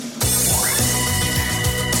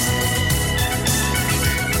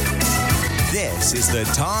This is the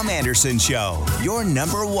Tom Anderson Show, your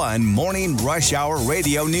number one morning rush hour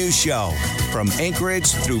radio news show. From Anchorage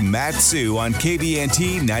through Matsu on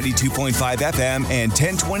KBNT 92.5 FM and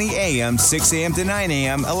 1020 AM, 6 a.m. to 9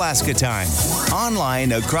 a.m. Alaska time.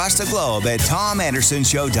 Online across the globe at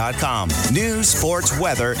TomAndersonShow.com. News, sports,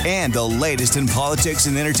 weather, and the latest in politics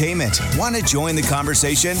and entertainment. Want to join the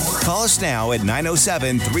conversation? Call us now at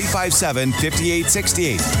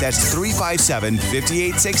 907-357-5868. That's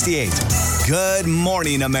 357-5868. Good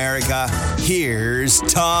morning, America. Here's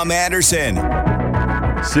Tom Anderson.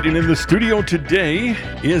 Sitting in the studio today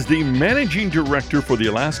is the Managing Director for the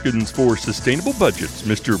Alaskans for Sustainable Budgets,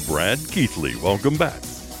 Mr. Brad Keithley. Welcome back.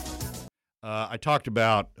 I talked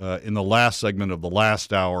about in the last segment of the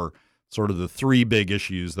last hour sort of the three big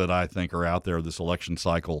issues that I think are out there this election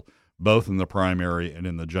cycle, both in the primary and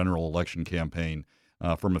in the general election campaign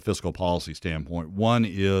from a fiscal policy standpoint. One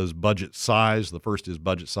is budget size. The first is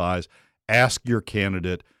budget size. Ask your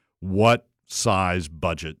candidate what size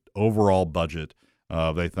budget, overall budget,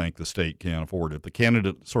 they think the state can afford. If the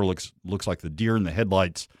candidate sort of looks like the deer in the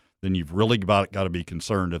headlights, then you've really got to be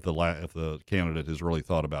concerned if the candidate has really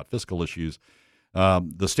thought about fiscal issues.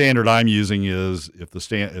 The standard I'm using is if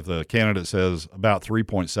the candidate says about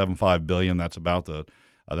 $3.75 billion, that's about the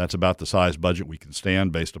size budget we can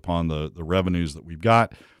stand based upon the revenues that we've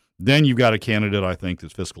got. Then you've got a candidate I think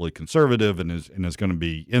that's fiscally conservative and is going to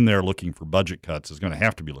be in there looking for budget cuts. Is going to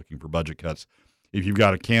have to be looking for budget cuts. If you've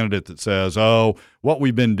got a candidate that says, "Oh, what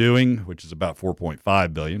we've been doing," which is about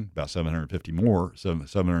 $4.5 billion, about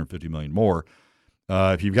 $750 million more.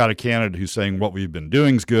 If you've got a candidate who's saying what we've been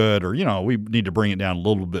doing is good, or we need to bring it down a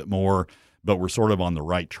little bit more, but we're sort of on the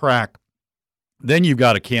right track, then you've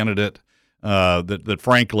got a candidate that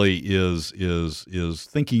frankly is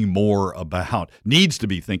thinking more about, needs to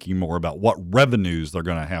be thinking more about what revenues they're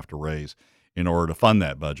going to have to raise in order to fund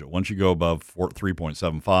that budget. Once you go above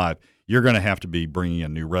 3.75, you're going to have to be bringing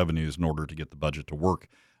in new revenues in order to get the budget to work.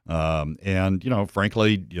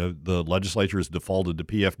 Frankly, the legislature has defaulted to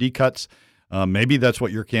PFD cuts. Maybe that's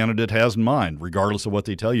what your candidate has in mind, regardless of what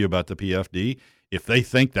they tell you about the PFD. If they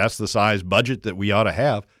think that's the size budget that we ought to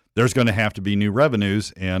have, there's going to have to be new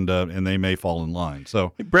revenues, and they may fall in line.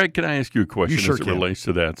 So, hey, Brad, can I ask you a question as it relates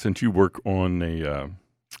to that? Since you work on a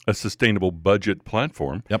sustainable budget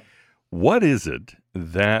platform, yep. What is it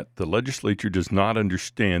that the legislature does not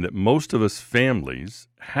understand that most of us families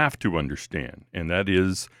have to understand? And that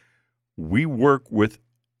is, we work with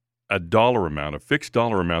a dollar amount, a fixed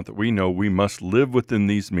dollar amount that we know we must live within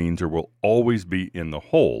these means or we'll always be in the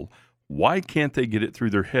hole. Why can't they get it through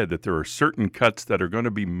their head that there are certain cuts that are going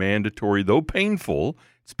to be mandatory, though painful?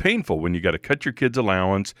 It's painful when you got to cut your kids'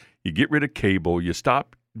 allowance, you get rid of cable, you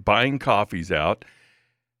stop buying coffees out.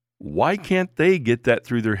 Why can't they get that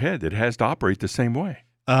through their head? It has to operate the same way.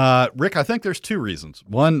 Rick, I think there's two reasons.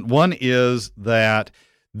 One is that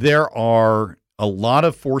there are a lot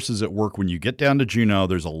of forces at work when you get down to Juneau.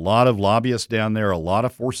 There's a lot of lobbyists down there, a lot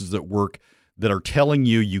of forces at work that are telling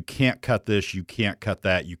you can't cut this, you can't cut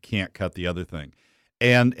that, you can't cut the other thing.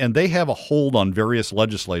 And they have a hold on various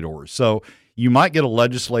legislators. So you might get a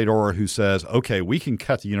legislator who says, okay, we can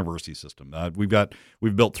cut the university system.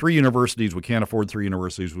 We've built 3 universities. We can't afford 3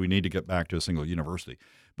 universities. We need to get back to a single university.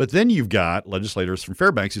 But then you've got legislators from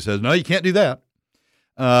Fairbanks who says, no, you can't do that.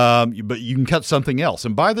 But you can cut something else.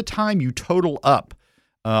 And by the time you total up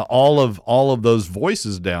all of those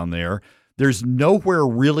voices down there, there's nowhere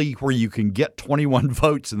really where you can get 21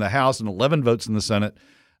 votes in the House and 11 votes in the Senate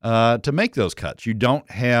to make those cuts. You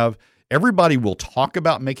don't have – everybody will talk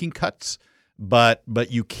about making cuts, but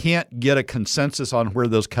you can't get a consensus on where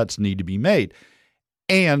those cuts need to be made.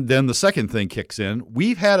 And then the second thing kicks in.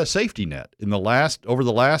 We've had a safety net over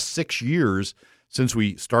the last 6 years since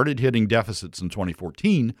we started hitting deficits in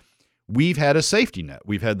 2014. We've had a safety net.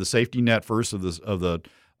 We've had the safety net first of the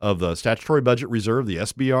statutory budget reserve, the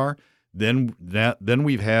SBR. Then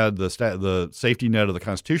we've had the safety net of the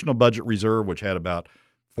constitutional budget reserve, which had about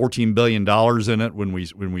 $14 billion in it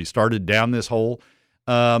when we started down this hole.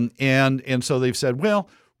 And so they've said, well,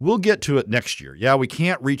 we'll get to it next year. Yeah, we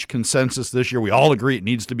can't reach consensus this year. We all agree it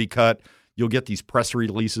needs to be cut. You'll get these press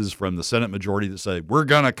releases from the Senate majority that say, we're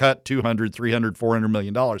going to cut $200, $300, $400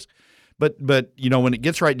 million. But when it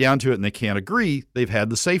gets right down to it and they can't agree, they've had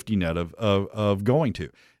the safety net of going to.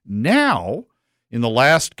 Now, in the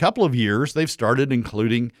last couple of years, they've started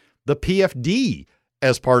including the PFD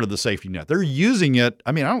as part of the safety net. They're using it.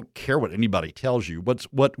 I mean, I don't care what anybody tells you.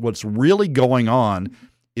 What's really going on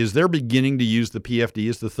is they're beginning to use the PFD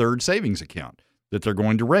as the third savings account that they're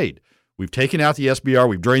going to raid. We've taken out the SBR.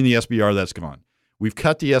 We've drained the SBR. That's gone. We've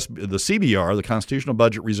cut the CBR, the Constitutional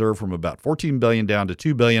Budget Reserve, from about $14 billion down to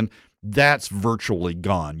 $2 billion. That's virtually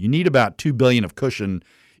gone. You need about $2 billion of cushion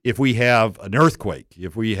if we have an earthquake,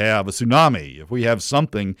 if we have a tsunami, if we have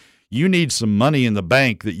something. You need some money in the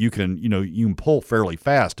bank that you can pull fairly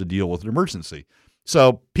fast to deal with an emergency.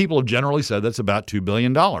 So people have generally said that's about $2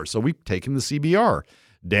 billion. So we've taken the CBR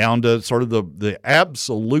down to sort of the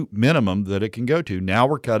absolute minimum that it can go to. Now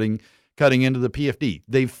we're cutting into the PFD.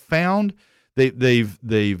 They've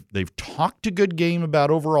talked a good game about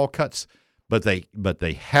overall cuts, but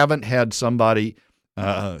they haven't had somebody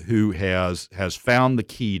who has found the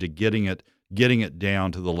key to getting it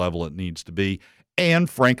down to the level it needs to be. And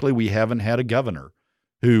frankly, we haven't had a governor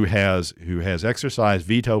who has exercised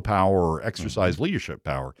veto power or exercised leadership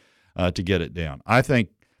power to get it down. I think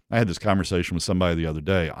I had this conversation with somebody the other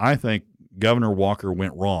day. I think Governor Walker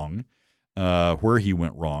went wrong. Where he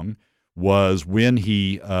went wrong was when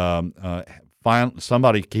he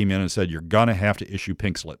somebody came in and said, "You're going to have to issue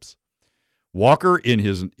pink slips." Walker, in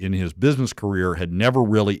his business career, had never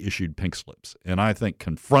really issued pink slips, and I think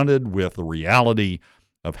confronted with the reality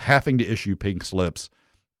of having to issue pink slips,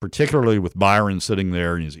 particularly with Byron sitting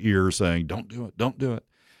there in his ear saying, "Don't do it, don't do it."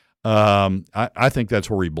 I think that's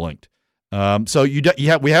where he blinked. So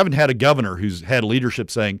we haven't had a governor who's had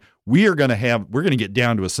leadership saying we're going to get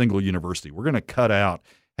down to a single university. We're going to cut out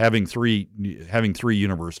having three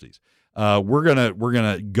universities. We're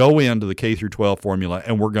gonna go into the K through 12 formula,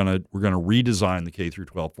 and we're gonna redesign the K through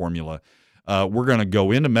 12 formula. We're going to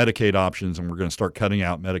go into Medicaid options, and we're going to start cutting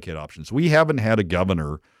out Medicaid options. We haven't had a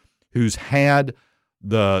governor who's had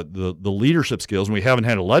the leadership skills, and we haven't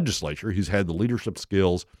had a legislature who's had the leadership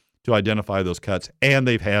skills to identify those cuts, and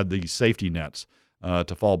they've had the safety nets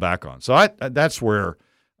to fall back on. So that's where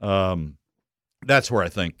I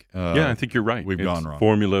think I think you're right. We've gone wrong.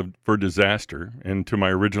 Formula for disaster. And to my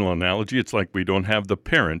original analogy, it's like we don't have the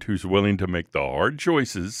parent who's willing to make the hard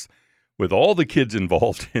choices with all the kids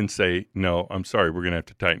involved and say, no, I'm sorry, we're going to have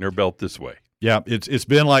to tighten our belt this way. Yeah, it's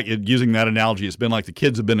been like, using that analogy, it's been like the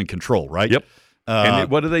kids have been in control, right? Yep.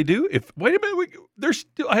 And what do? Wait a minute,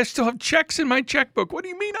 I still have checks in my checkbook. What do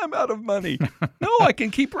you mean I'm out of money? No, I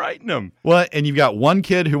can keep writing them. Well, and you've got one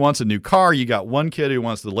kid who wants a new car. You got one kid who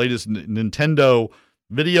wants the latest Nintendo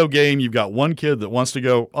video game. You've got one kid that wants to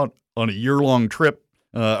go on a year-long trip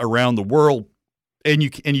around the world, and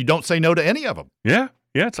you don't say no to any of them. Yeah.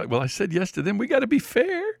 Yeah, it's like, well, I said yes to them. We got to be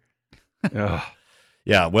fair.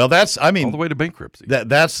 Yeah, well, all the way to bankruptcy.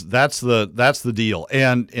 That's the deal.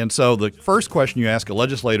 And so the first question you ask a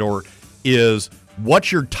legislator is,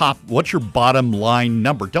 what's your bottom line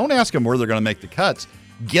number? Don't ask them where they're going to make the cuts.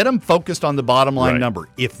 Get them focused on the bottom line number.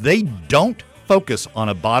 If they don't focus on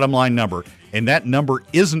a bottom line number, and that number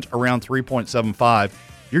isn't around 3.75,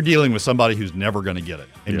 you're dealing with somebody who's never going to get it,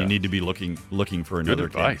 and you need to be looking for another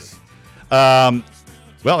advice. Candidate.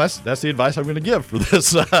 Well, that's the advice I'm going to give for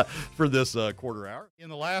this quarter hour. In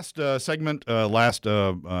the last segment,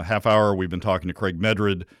 half hour, we've been talking to Craig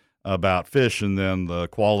Medred about fish, and then the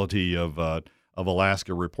quality of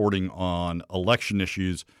Alaska reporting on election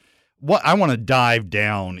issues. I want to dive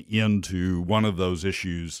down into one of those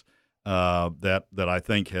issues that I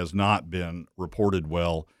think has not been reported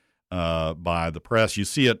well by the press. You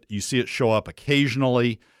see it show up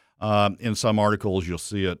occasionally. In some articles, you'll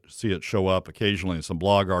see it show up occasionally in some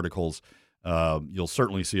blog articles. You'll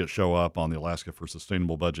certainly see it show up on the Alaska for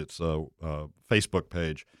Sustainable Budgets Facebook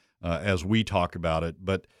page as we talk about it.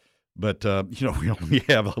 But we only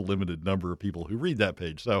have a limited number of people who read that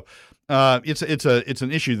page. So it's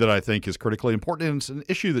an issue that I think is critically important, and it's an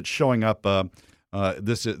issue that's showing up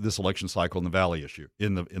this election cycle in the Valley issue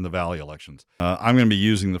in the Valley elections. I'm going to be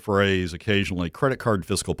using the phrase occasionally credit card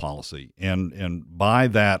fiscal policy, and by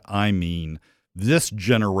that I mean this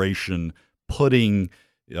generation pushing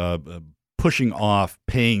off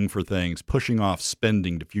paying for things, pushing off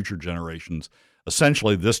spending to future generations.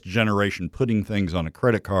 Essentially, this generation putting things on a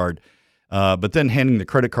credit card, but then handing the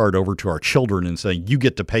credit card over to our children and saying, "You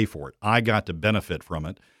get to pay for it. I got to benefit from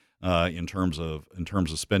it." In terms of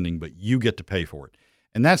spending, but you get to pay for it.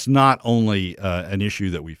 And that's not only an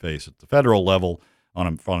issue that we face at the federal level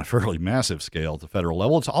on a fairly massive scale at the federal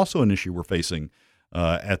level. It's also an issue we're facing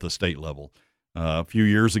at the state level. A few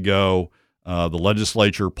years ago, the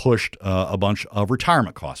legislature pushed a bunch of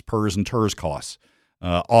retirement costs, PERS and TERS costs,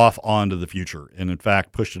 off onto the future, and in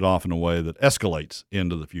fact pushed it off in a way that escalates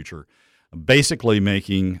into the future, basically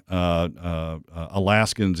making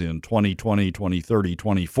Alaskans in 2020, 2030,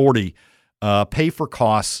 2040 pay for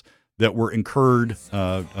costs that were incurred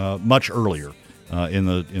much earlier in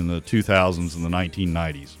the 2000s and the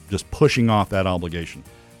 1990s, just pushing off that obligation.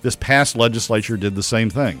 This past legislature did the same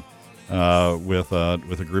thing with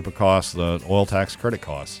a group of costs, the oil tax credit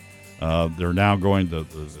costs, They're now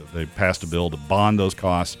they passed a bill to bond those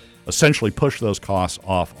costs, essentially push those costs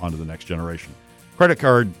off onto the next generation. Credit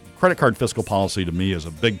card fiscal policy to me is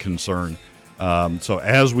a big concern. So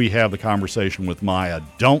as we have the conversation with Maya,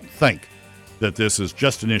 don't think that this is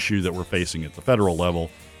just an issue that we're facing at the federal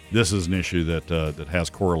level. This is an issue that has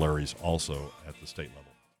corollaries also at the state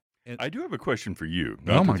level. I do have a question for you,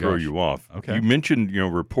 not to throw you off. Okay. You mentioned,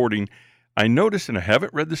 reporting. I noticed, and I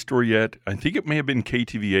haven't read the story yet, I think it may have been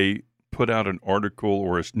KTVA put out an article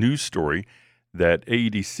or a news story that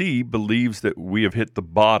AEDC believes that we have hit the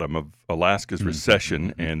bottom of Alaska's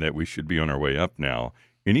recession and that we should be on our way up now.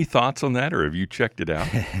 Any thoughts on that, or have you checked it out?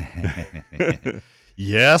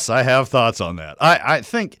 Yes, I have thoughts on that. I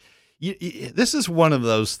think this is one of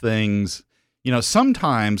those things,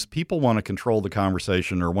 sometimes people want to control the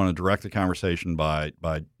conversation or want to direct the conversation by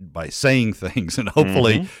saying things, and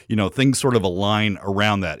hopefully, things sort of align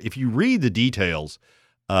around that. If you read the details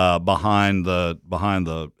behind the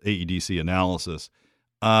AEDC analysis,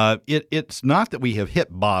 it's not that we have hit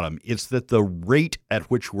bottom; it's that the rate at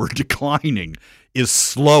which we're declining is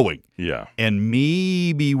slowing. Yeah, and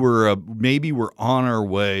maybe we're on our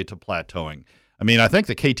way to plateauing. I mean, I think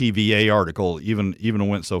the KTVA article even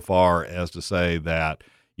went so far as to say that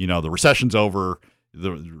the recession's over.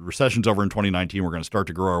 The recession's over in 2019. We're going to start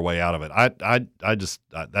to grow our way out of it. I just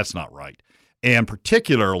that's not right, and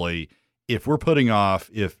particularly if we're putting off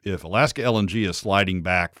if Alaska LNG is sliding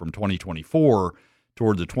back from 2024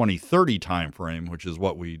 toward the 2030 timeframe, which is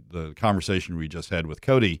what the conversation we just had with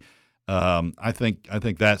Cody. I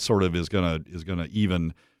think that sort of is gonna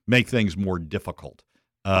even make things more difficult.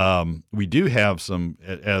 We do have some,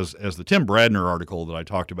 as the Tim Bradner article that I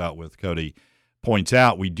talked about with Cody points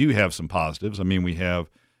out, we do have some positives. I mean, we have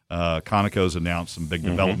Conoco's announced some big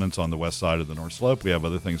developments on the west side of the North Slope. We have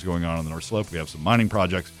other things going on the North Slope. We have some mining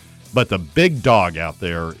projects. But the big dog out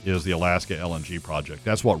there is the Alaska LNG project.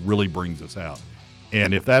 That's what really brings us out.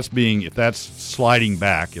 And if that's sliding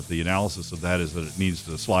back, if the analysis of that is that it needs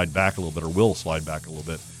to slide back a little bit or will slide back a little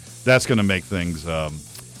bit, that's going to make things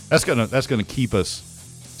that's going to keep us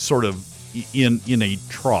sort of in a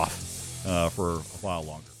trough for a while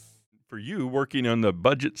longer. For you, working on the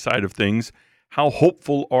budget side of things, how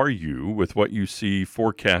hopeful are you with what you see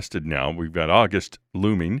forecasted now? We've got August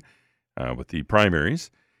looming with the primaries.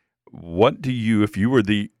 What do you, if you were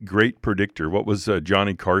the great predictor, what was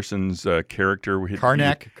Johnny Carson's character?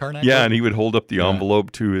 Karnak? Yeah, and he would hold up the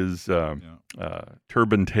envelope to his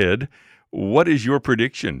turbaned head. What is your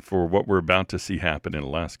prediction for what we're about to see happen in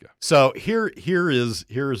Alaska? So here is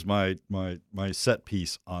my set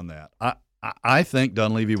piece on that. I think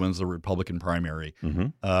Dunleavy wins the Republican primary,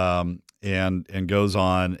 and goes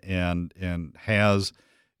on and has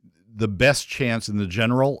the best chance in the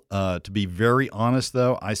general. To be very honest,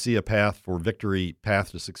 though, I see a path for victory,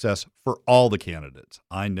 path to success for all the candidates.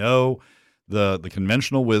 I know the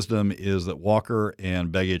conventional wisdom is that Walker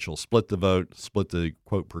and Begich will split the vote, split the,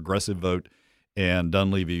 quote, progressive vote, and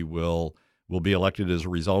Dunleavy will be elected as a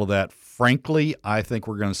result of that. Frankly, I think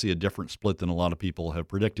we're going to see a different split than a lot of people have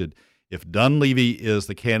predicted. If Dunleavy is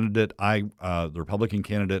the candidate, the Republican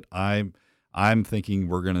candidate, I'm thinking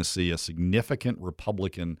we're going to see a significant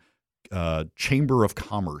Republican Chamber of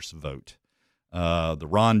Commerce vote. The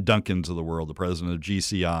Ron Duncans of the world, the president of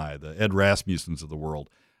GCI, the Ed Rasmussens of the world.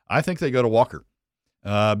 I think they go to Walker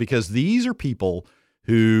because these are people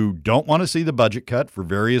who don't want to see the budget cut for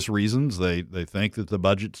various reasons. They think that the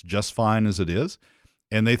budget's just fine as it is,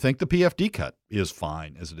 and they think the PFD cut is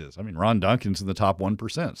fine as it is. I mean, Ron Duncan's in the top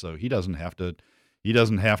 1%, so he doesn't have to.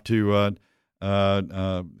 The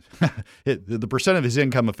percent of his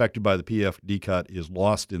income affected by the PFD cut is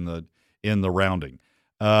lost in the rounding.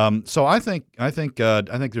 So I think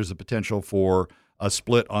there's a potential for a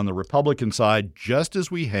split on the Republican side, just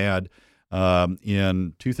as we had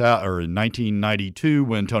in 1992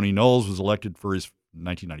 when Tony Knowles was elected for his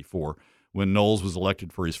 1994 when Knowles was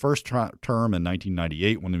elected for his first term, in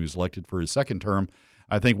 1998 when he was elected for his second term.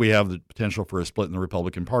 I think we have the potential for a split in the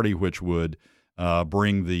Republican Party, which would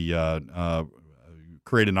create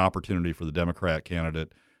an opportunity for the Democrat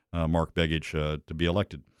candidate Mark Begich to be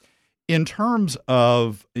elected. In terms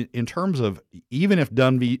of even if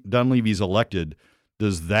Dunleavy's elected,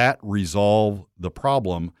 does that resolve the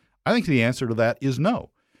problem? I think the answer to that is no.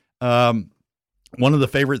 One of the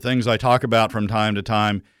favorite things I talk about from time to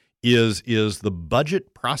time is the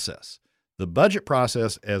budget process. The budget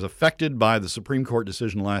process, as affected by the Supreme Court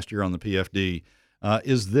decision last year on the PFD,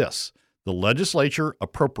 is this. The legislature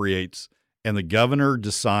appropriates, and the governor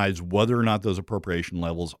decides whether or not those appropriation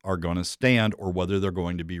levels are going to stand or whether they're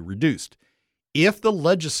going to be reduced. If the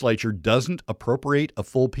legislature doesn't appropriate a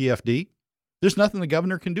full PFD, There's nothing the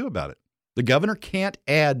governor can do about it. The governor can't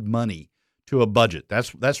add money to a budget.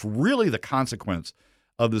 That's really the consequence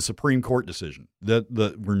of the Supreme Court decision.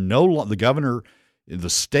 The governor, the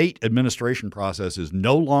state administration process is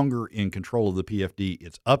no longer in control of the PFD.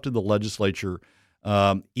 It's up to the legislature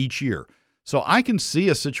each year. So I can see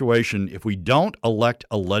a situation if we don't elect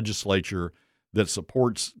a legislature that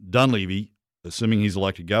supports Dunleavy, assuming he's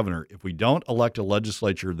elected governor, if we don't elect a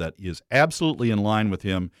legislature that is absolutely in line with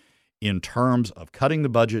him in terms of cutting the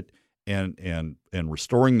budget and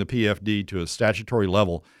restoring the PFD to a statutory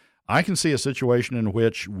level, I can see a situation in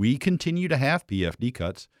which we continue to have PFD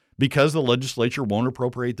cuts because the legislature won't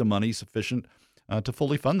appropriate the money sufficient to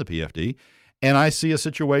fully fund the PFD. And I see a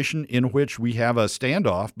situation in which we have a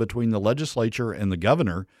standoff between the legislature and the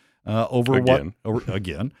governor over whether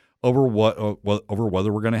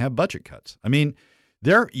we're going to have budget cuts. I mean,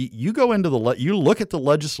 you look at the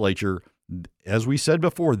legislature. As we said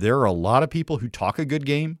before, there are a lot of people who talk a good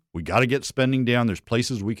game. We got to get spending down. There's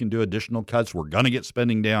places we can do additional cuts. We're going to get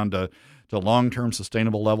spending down to long-term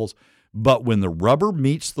sustainable levels. But when the rubber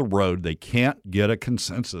meets the road, they can't get a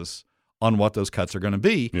consensus on what those cuts are going to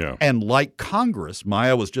be. Yeah. And like Congress,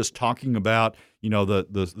 Maya was just talking about,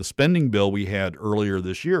 the spending bill we had earlier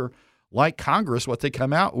this year. Like Congress, what they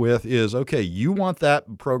come out with is, okay, you want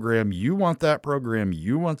that program, you want that program,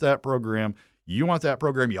 you want that program, you want that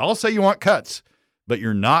program. You all say you want cuts, but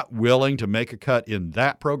you're not willing to make a cut in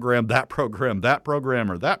that program, that program, that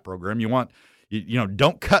program, or that program. You want,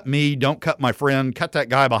 don't cut me, don't cut my friend, cut that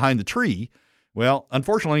guy behind the tree. Well,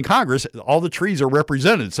 unfortunately, in Congress, all the trees are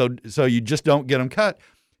represented, so you just don't get them cut.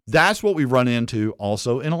 That's what we've run into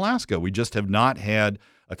also in Alaska. We just have not had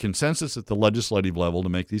a consensus at the legislative level to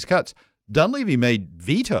make these cuts. Dunleavy may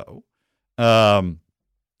veto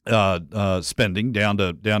spending down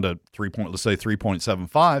to let's say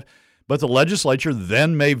 3.75, but the legislature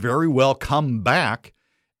then may very well come back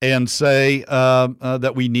and say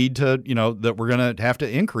that we need to, that we're going to have to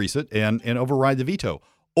increase it and override the veto.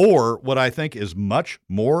 Or what I think is much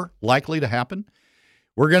more likely to happen,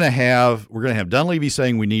 we're going to have Dunleavy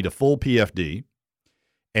saying we need a full PFD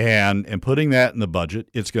and putting that in the budget.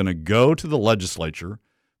 It's going to go to the legislature.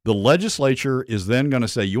 The legislature is then going to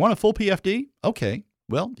say, you want a full PFD? Okay.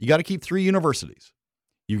 Well, you got to keep 3 universities.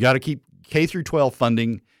 You got to keep K through 12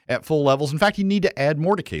 funding at full levels. In fact, you need to add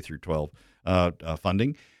more to K through 12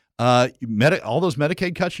 funding. All those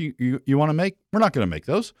Medicaid cuts you want to make, we're not going to make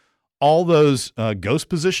those. All those ghost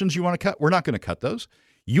positions you want to cut, we're not going to cut those.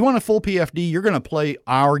 You want a full PFD, you're going to play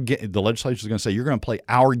our game. The legislature is going to say you're going to play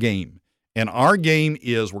our game. And our game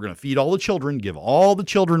is we're going to feed all the children, give all the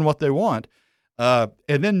children what they want, and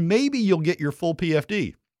then maybe you'll get your full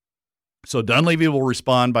PFD. So Dunleavy will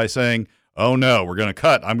respond by saying, oh, no, we're going to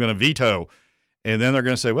cut. I'm going to veto. And then they're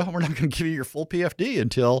going to say, well, we're not going to give you your full PFD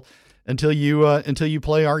until you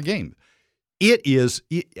play our game. It is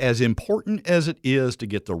as important as it is to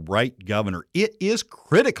get the right governor. It is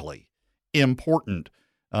critically important.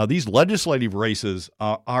 These legislative races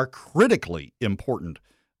are critically important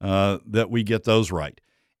that we get those right.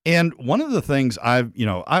 And one of the things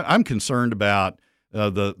I'm concerned about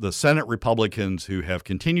the Senate Republicans who have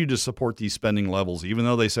continued to support these spending levels, even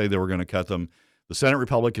though they say they were going to cut them. The Senate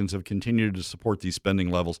Republicans have continued to support these spending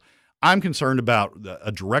levels. I'm concerned about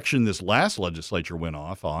a direction this last legislature went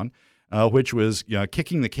off on, which was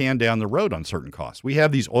kicking the can down the road on certain costs. We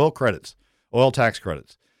have these oil tax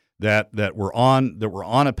credits that were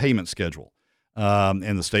on a payment schedule,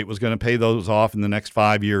 and the state was going to pay those off in the next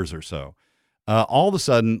 5 years or so. All of a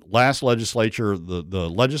sudden, last legislature, the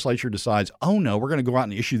legislature decides, oh no, we're going to go out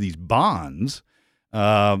and issue these bonds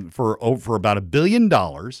for about $1 billion,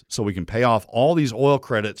 so we can pay off all these oil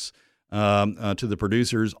credits to the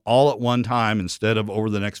producers all at one time instead of over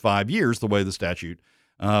the next 5 years, the way the statute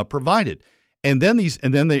provided. And then we're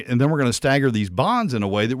going to stagger these bonds in a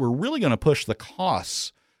way that we're really going to push the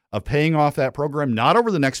costs of paying off that program, not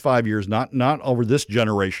over the next 5 years, not over this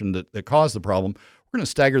generation that caused the problem. We're going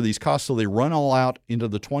to stagger these costs so they run all out into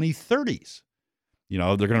the 2030s.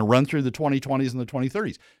 They're going to run through the 2020s and the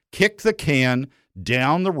 2030s. Kick the can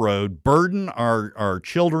down the road, burden our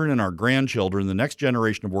children and our grandchildren, the next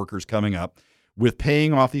generation of workers coming up, with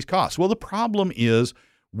paying off these costs. Well, the problem is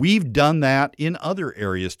we've done that in other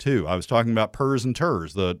areas too. I was talking about PERS and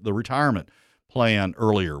TERS, the retirement plan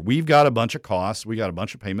earlier. We've got a bunch of costs. We got a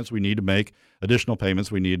bunch of payments we need to make, additional payments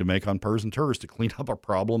we need to make on PERS and TERS to clean up a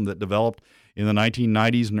problem that developed in the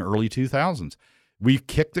 1990s and early 2000s. We've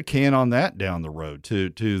kicked the can on that down the road to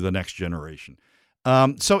the next generation.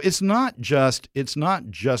 So it's not just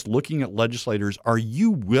looking at legislators. Are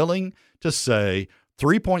you willing to say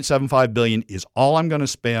 $3.75 billion is all I'm going to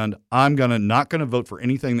spend? I'm not going to vote for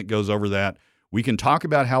anything that goes over that. We can talk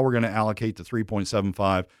about how we're going to allocate the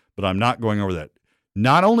 3.75, but I'm not going over that.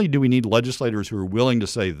 Not only do we need legislators who are willing to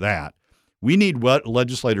say that, we need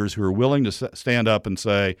legislators who are willing to stand up and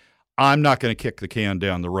say, I'm not going to kick the can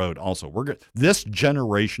down the road. Also, this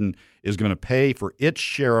generation is going to pay for its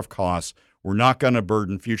share of costs. We're not going to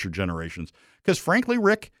burden future generations. Because frankly,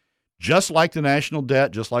 Rick, just like the national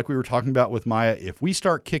debt, just like we were talking about with Maya, if we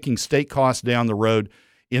start kicking state costs down the road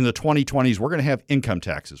in the 2020s, we're going to have income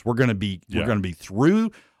taxes. We're going to be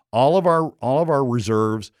through all of our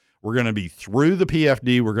reserves. We're going to be through the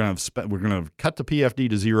PFD. We're going to cut the PFD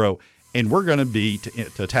to zero, and we're going to be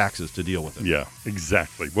to taxes to deal with it. Yeah,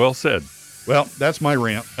 exactly. Well said. Well, that's my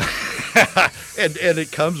rant, and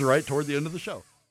it comes right toward the end of the show.